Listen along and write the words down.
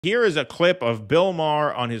Here is a clip of Bill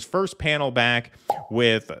Maher on his first panel back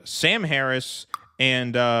with Sam Harris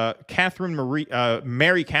and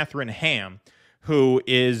Mary Katharine Ham, who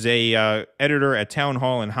is a editor at Town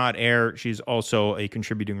Hall and Hot Air. She's also a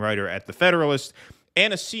contributing writer at The Federalist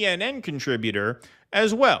and a CNN contributor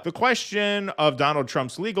as well. The question of Donald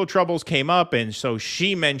Trump's legal troubles came up, and so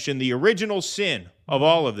she mentioned the original sin of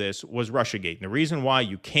all of this was Russiagate. And the reason why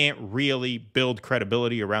you can't really build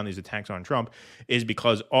credibility around these attacks on Trump is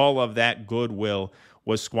because all of that goodwill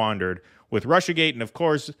was squandered with Russiagate. And of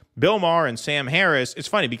course, Bill Maher and Sam Harris, it's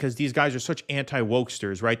funny because these guys are such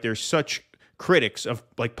anti-wokesters, right? They're such critics of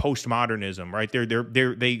like postmodernism, right?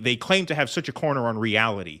 They claim to have such a corner on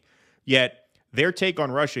reality, yet their take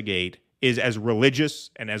on Russiagate is as religious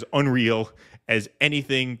and as unreal as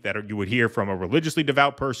anything that you would hear from a religiously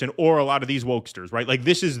devout person or a lot of these wokesters, right? Like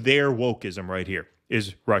this is their wokeism right here,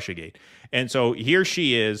 is Russiagate. And so here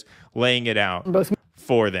she is laying it out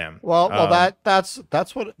for them. Well,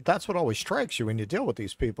 that's what always strikes you when you deal with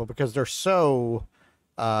these people, because they're so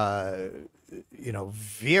you know,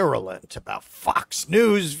 virulent about Fox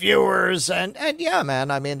News viewers, and yeah,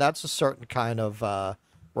 man, I mean, that's a certain kind of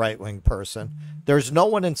right-wing person. There's no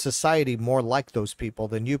one in society more like those people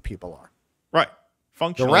than you people are. Right.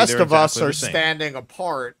 Functionally, the rest of us are standing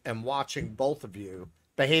apart and watching both of you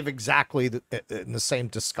behave exactly in the same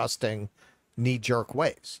disgusting, knee-jerk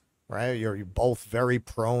ways, right? You're both very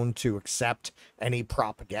prone to accept any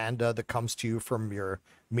propaganda that comes to you from your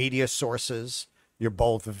media sources. You're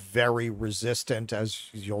both very resistant, as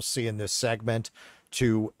you'll see in this segment,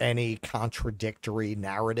 to any contradictory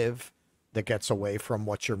narrative that gets away from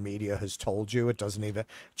what your media has told you. It doesn't even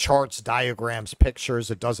charts, diagrams, pictures.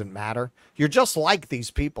 It doesn't matter. You're just like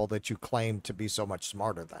these people that you claim to be so much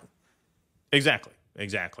smarter than. Exactly.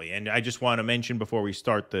 Exactly. And I just want to mention before we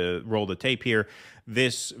start the roll the tape here,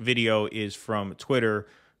 this video is from Twitter,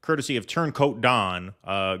 courtesy of Turncoat Don,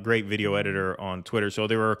 a great video editor on Twitter. So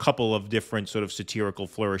there are a couple of different sort of satirical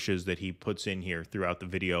flourishes that he puts in here throughout the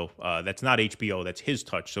video. That's not HBO, that's his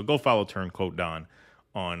touch. So go follow Turncoat Don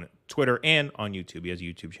on Twitter and on YouTube. He has a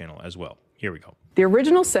YouTube channel as well. Here we go. The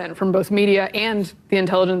original sin from both media and the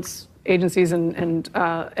intelligence agencies and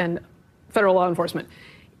federal law enforcement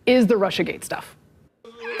is the Russiagate stuff.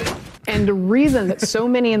 And the reason that so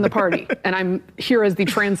many in the party, and I'm here as the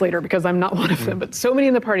translator because I'm not one of them, but so many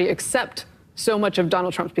in the party accept so much of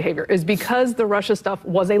Donald Trump's behavior is because the Russia stuff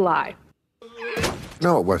was a lie.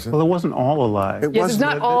 No, it wasn't. Well, it wasn't all a lie. Yes, it's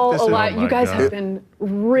not all a lie. You guys have been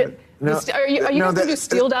are you going to do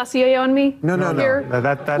Steele dossier on me? No.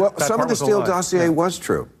 Well, some of the Steele dossier was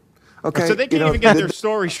true. Okay. So they can't even get their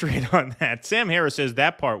story straight on that. Sam Harris says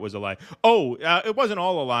that part was a lie. Oh, it wasn't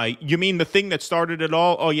all a lie. You mean the thing that started it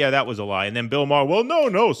all? Oh, yeah, that was a lie. And then Bill Maher, well, no.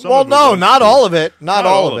 Well, no, not all of it. Not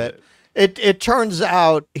all of it. It turns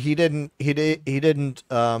out he didn't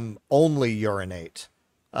only urinate.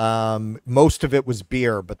 Most of it was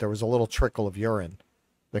beer, but there was a little trickle of urine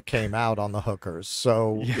that came out on the hookers.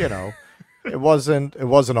 So, you know, it wasn't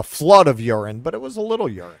a flood of urine, but it was a little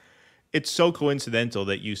urine. It's so coincidental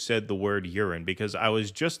that you said the word urine, because I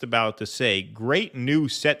was just about to say, great new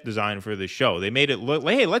set design for the show. They made it look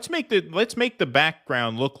like, hey, let's make the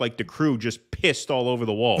background look like the crew just pissed all over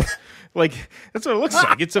the walls. Like that's what it looks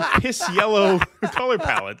like. It's a piss yellow color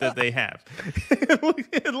palette that they have.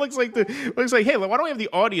 It looks like hey, why don't we have the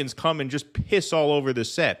audience come and just piss all over the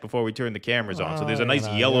set before we turn the cameras on? So there's a nice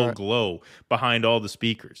yellow glow behind all the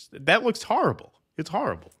speakers. That looks horrible. It's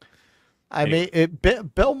horrible. I mean,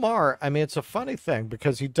 Bill Maher, I mean, it's a funny thing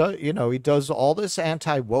because he does all this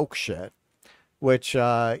anti-woke shit, which,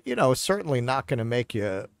 is certainly not going to make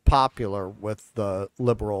you popular with the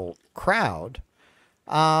liberal crowd.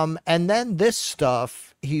 And then this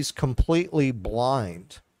stuff, he's completely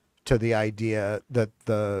blind to the idea that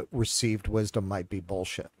the received wisdom might be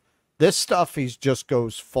bullshit. This stuff, he just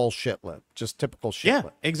goes full shit lip, just typical shit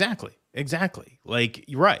lip. Exactly. Exactly. Like,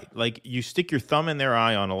 you're right. Like, you stick your thumb in their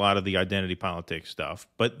eye on a lot of the identity politics stuff,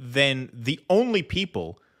 but then the only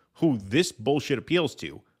people who this bullshit appeals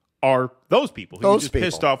to are those people who are just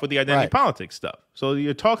pissed off with the identity politics stuff. So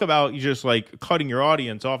you talk about you just like cutting your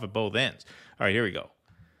audience off at both ends. All right, here we go.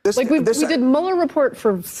 We did Mueller report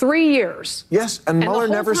for 3 years. Yes, and Mueller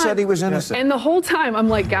never said he was innocent. And the whole time, I'm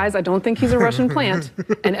like, guys, I don't think he's a Russian plant.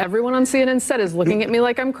 And everyone on CNN set is looking at me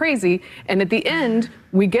like I'm crazy. And at the end,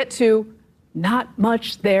 we get to not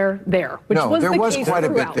much there, which was there the was case quite a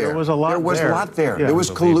bit throughout. there. There was a lot there. There was a lot there. Yeah, there was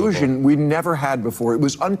collusion we never had before. It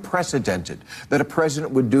was unprecedented that a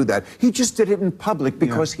president would do that. He just did it in public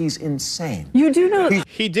because he's insane. You do know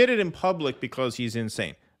he did it in public because he's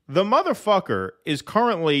insane. The motherfucker is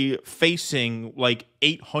currently facing like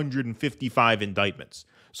 855 indictments.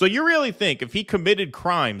 So you really think if he committed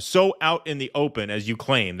crimes so out in the open as you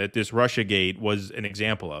claim that this Russiagate was an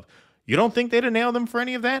example of, you don't think they'd have nailed him for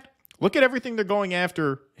any of that? Look at everything they're going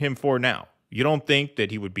after him for now. You don't think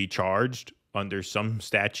that he would be charged under some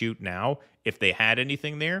statute now if they had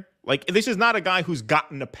anything there? Like, this is not a guy who's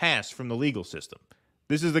gotten a pass from the legal system.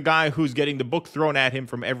 This is the guy who's getting the book thrown at him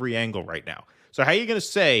from every angle right now. So how are you going to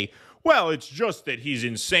say, well, it's just that he's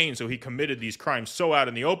insane, so he committed these crimes so out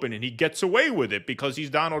in the open and he gets away with it because he's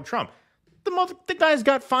Donald Trump? The guy's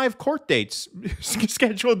got 5 court dates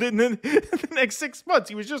scheduled in the next 6 months.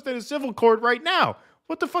 He was just in a civil court right now.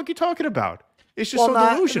 What the fuck are you talking about? It's just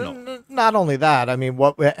delusional. Not only that, I mean,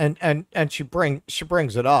 and she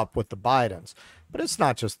brings it up with the Bidens, but it's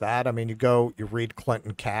not just that. I mean, you read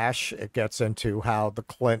Clinton Cash. It gets into how the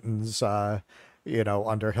Clintons,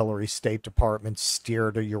 under Hillary's State Department,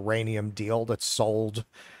 steered a uranium deal that sold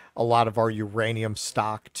a lot of our uranium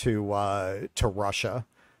stock to Russia.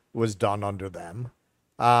 Was done under them.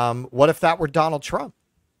 What if that were Donald Trump?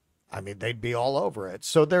 I mean, they'd be all over it.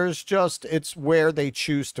 So it's where they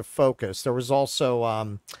choose to focus. There was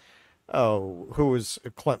also, who was a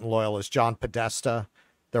Clinton loyalist? John Podesta.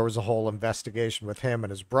 There was a whole investigation with him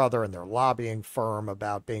and his brother and their lobbying firm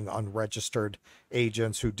about being unregistered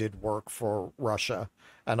agents who did work for Russia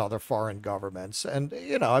and other foreign governments. And,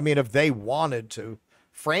 I mean, if they wanted to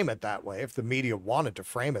frame it that way, if the media wanted to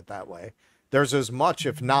frame it that way, there's as much,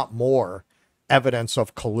 if not more, evidence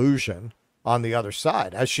of collusion on the other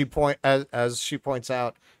side, as she points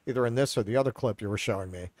out, either in this or the other clip you were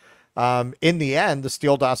showing me. In the end, the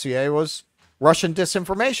Steele dossier was Russian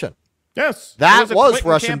disinformation. Yes, that was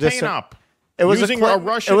Russian disinformation. It was using a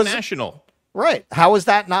Russian national. Right? How is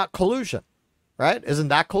that not collusion? Right? Isn't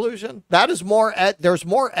that collusion? That is more. There's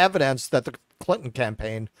more evidence that the Clinton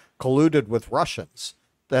campaign colluded with Russians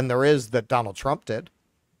than there is that Donald Trump did.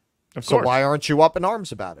 So why aren't you up in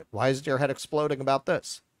arms about it? Why is your head exploding about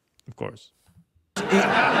this? Of course. No,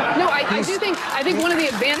 I think one of the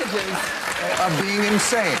advantages of being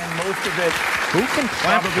insane. Most of it. Who can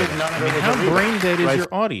clap for that? I mean, how brain dead is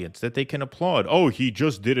your audience that they can applaud? Oh, he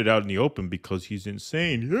just did it out in the open because he's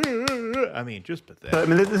insane. I mean, just pathetic. I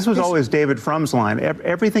mean, this was always David Frum's line.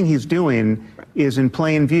 Everything he's doing is in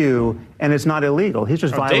plain view, and it's not illegal. He's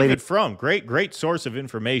just violating. David Frum, great source of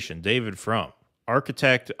information. David Frum,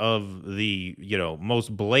 architect of the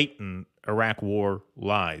most blatant Iraq War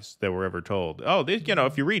lies that were ever told. Oh,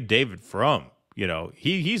 if you read David Frum,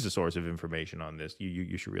 he's the source of information on this.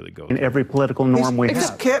 You should really go. In every political norm we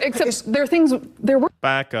have. Except there were.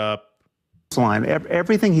 Back up. Line.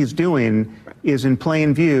 Everything he's doing is in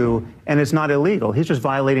plain view, and it's not illegal. He's just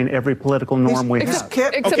violating every political norm we have.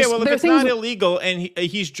 Okay, well, if it's not illegal and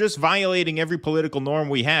he's just violating every political norm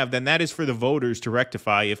we have, then that is for the voters to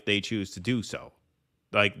rectify if they choose to do so.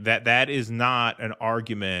 Like that is not an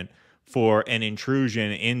argument for an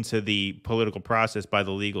intrusion into the political process by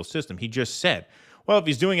the legal system. He just said, well, if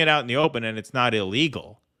he's doing it out in the open and it's not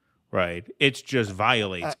illegal, right, it just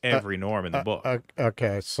violates every norm in the book.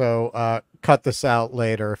 Okay, so cut this out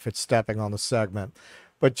later if it's stepping on the segment.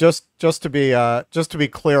 But just to be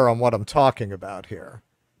clear on what I'm talking about here,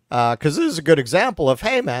 because this is a good example of,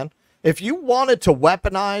 hey, man, if you wanted to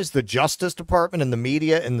weaponize the Justice Department and the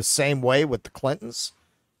media in the same way with the Clintons,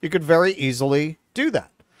 you could very easily do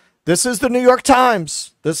that. This is the New York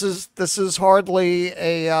Times. This is hardly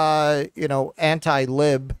a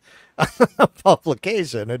anti-lib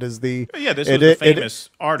publication. It is the this was the famous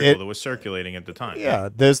article that was circulating at the time. Yeah,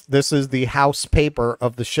 this is the House paper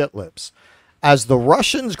of the shitlibs. As the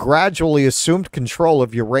Russians gradually assumed control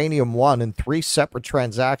of Uranium One in 3 separate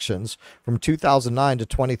transactions from 2009 to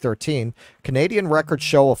 2013, Canadian records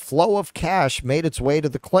show a flow of cash made its way to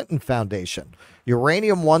the Clinton Foundation.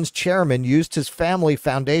 Uranium One's chairman used his family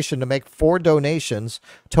foundation to make 4 donations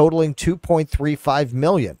totaling $2.35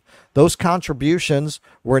 million. Those contributions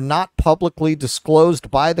were not publicly disclosed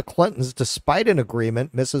by the Clintons, despite an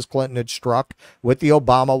agreement Mrs. Clinton had struck with the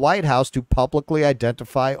Obama White House to publicly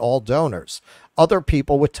identify all donors. Other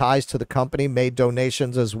people with ties to the company made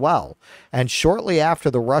donations as well. And shortly after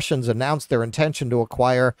the Russians announced their intention to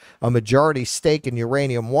acquire a majority stake in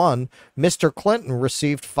Uranium One, Mr. Clinton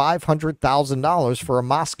received $500,000 for a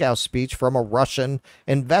Moscow speech from a Russian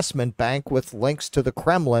investment bank with links to the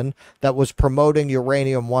Kremlin that was promoting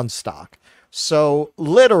Uranium One stock. So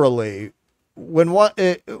literally,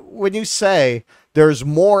 when you say there's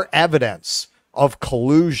more evidence of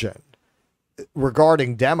collusion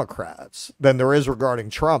regarding Democrats than there is regarding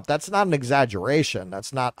Trump, that's not an exaggeration.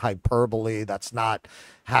 That's not hyperbole. That's not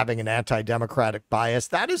having an anti-democratic bias.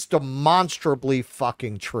 That is demonstrably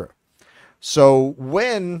fucking true. So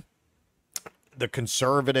when the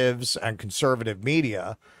conservatives and conservative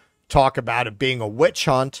media talk about it being a witch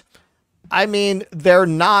hunt, I mean, they're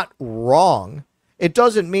not wrong. It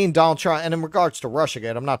doesn't mean Donald Trump, and in regards to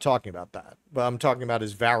Russiagate, I'm not talking about that, but I'm talking about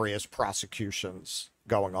his various prosecutions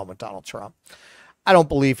going on with Donald Trump. I don't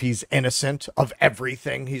believe he's innocent of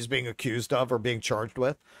everything he's being accused of or being charged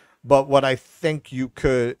with. But what I think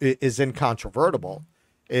is incontrovertible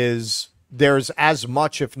is there's as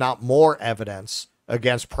much, if not more, evidence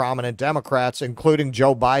against prominent Democrats, including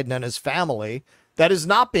Joe Biden and his family, that is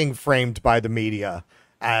not being framed by the media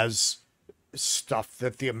as stuff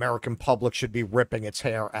that the American public should be ripping its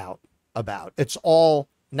hair out about. It's all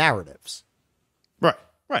narratives. Right.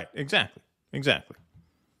 Exactly.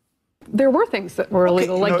 There were things that were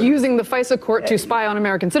illegal, like using the FISA court to spy on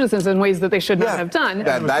American citizens in ways that they should not have done.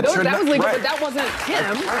 That was legal, but that wasn't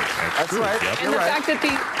him. That's right. And the fact that the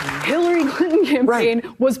Hillary Clinton campaign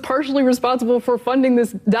was partially responsible for funding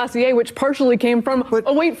this dossier, which partially came from,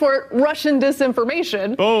 wait for it, Russian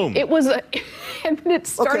disinformation. Boom. It was, and then it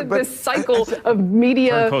started this cycle of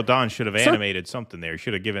media. Turncoat Don should have animated something there.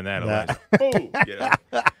 Should have given that a line.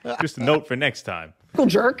 Just a note for next time.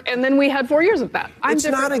 Jerk, and then we had 4 years of that. It's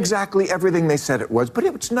not exactly everything they said it was, but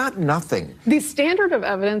it's not nothing. The standard of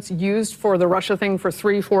evidence used for the Russia thing for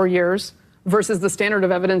 3-4 years versus the standard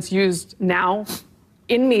of evidence used now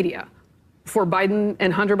in media for Biden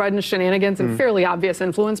and Hunter Biden's shenanigans and fairly obvious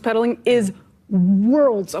influence peddling is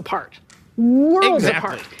worlds apart. Worlds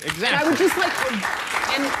apart. Exactly. And I would just like,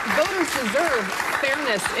 and voters deserve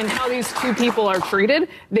fairness in how these two people are treated.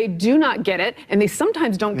 They do not get it, and they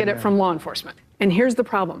sometimes don't get it from law enforcement. And here's the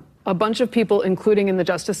problem. A bunch of people, including in the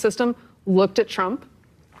justice system, looked at Trump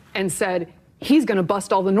and said, he's going to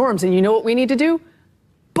bust all the norms. And you know what we need to do?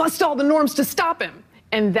 Bust all the norms to stop him.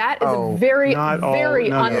 And that is a very unhealthy.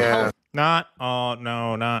 Not all.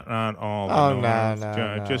 No, not all.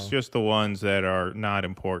 No. Just the ones that are not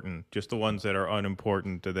important. Just the ones that are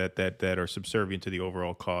unimportant, that are subservient to the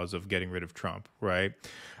overall cause of getting rid of Trump. Right.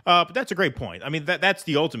 But that's a great point. I mean, that's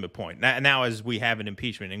the ultimate point. Now, as we have an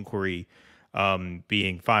impeachment inquiry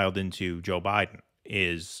being filed into Joe Biden,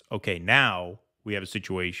 is okay. Now we have a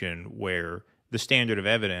situation where the standard of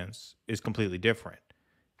evidence is completely different,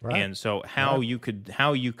 and so how you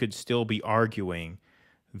could still be arguing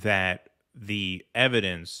that the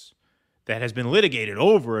evidence that has been litigated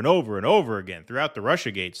over and over and over again throughout the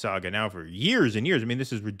Russiagate saga now for years and years. I mean,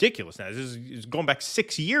 this is ridiculous now. This is going back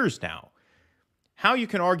 6 years now. How you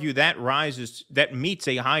can argue that meets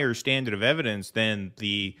a higher standard of evidence than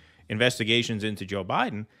the investigations into Joe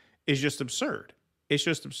Biden is just absurd. It's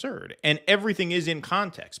just absurd. And everything is in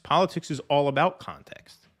context. Politics is all about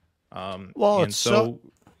context.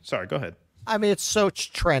 Sorry, go ahead. I mean, it's so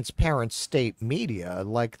transparent state media,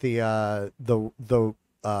 like the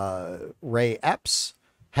Ray Epps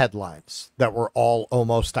headlines that were all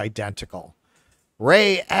almost identical.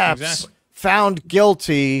 Ray Epps found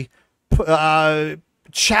guilty,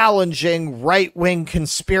 challenging right-wing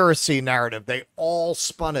conspiracy narrative. They all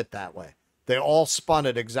spun it that way. They all spun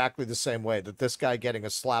it exactly the same way, that this guy getting a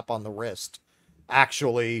slap on the wrist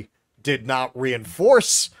actually did not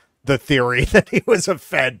reinforce the theory that he was a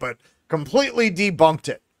Fed, but completely debunked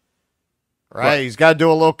it. Right? He's got to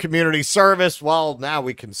do a little community service. Well, now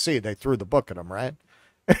we can see they threw the book at him, right?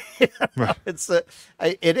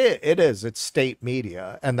 It is. It's state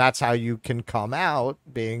media, and that's how you can come out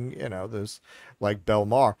being, this like Bill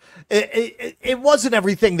Maher. It wasn't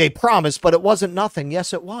everything they promised, but it wasn't nothing.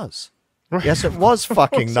 Yes, it was. Right. Yes, it was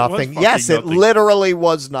fucking nothing. It literally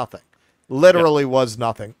was nothing. Literally was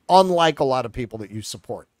nothing. Unlike a lot of people that you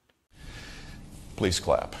support. Please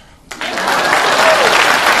clap.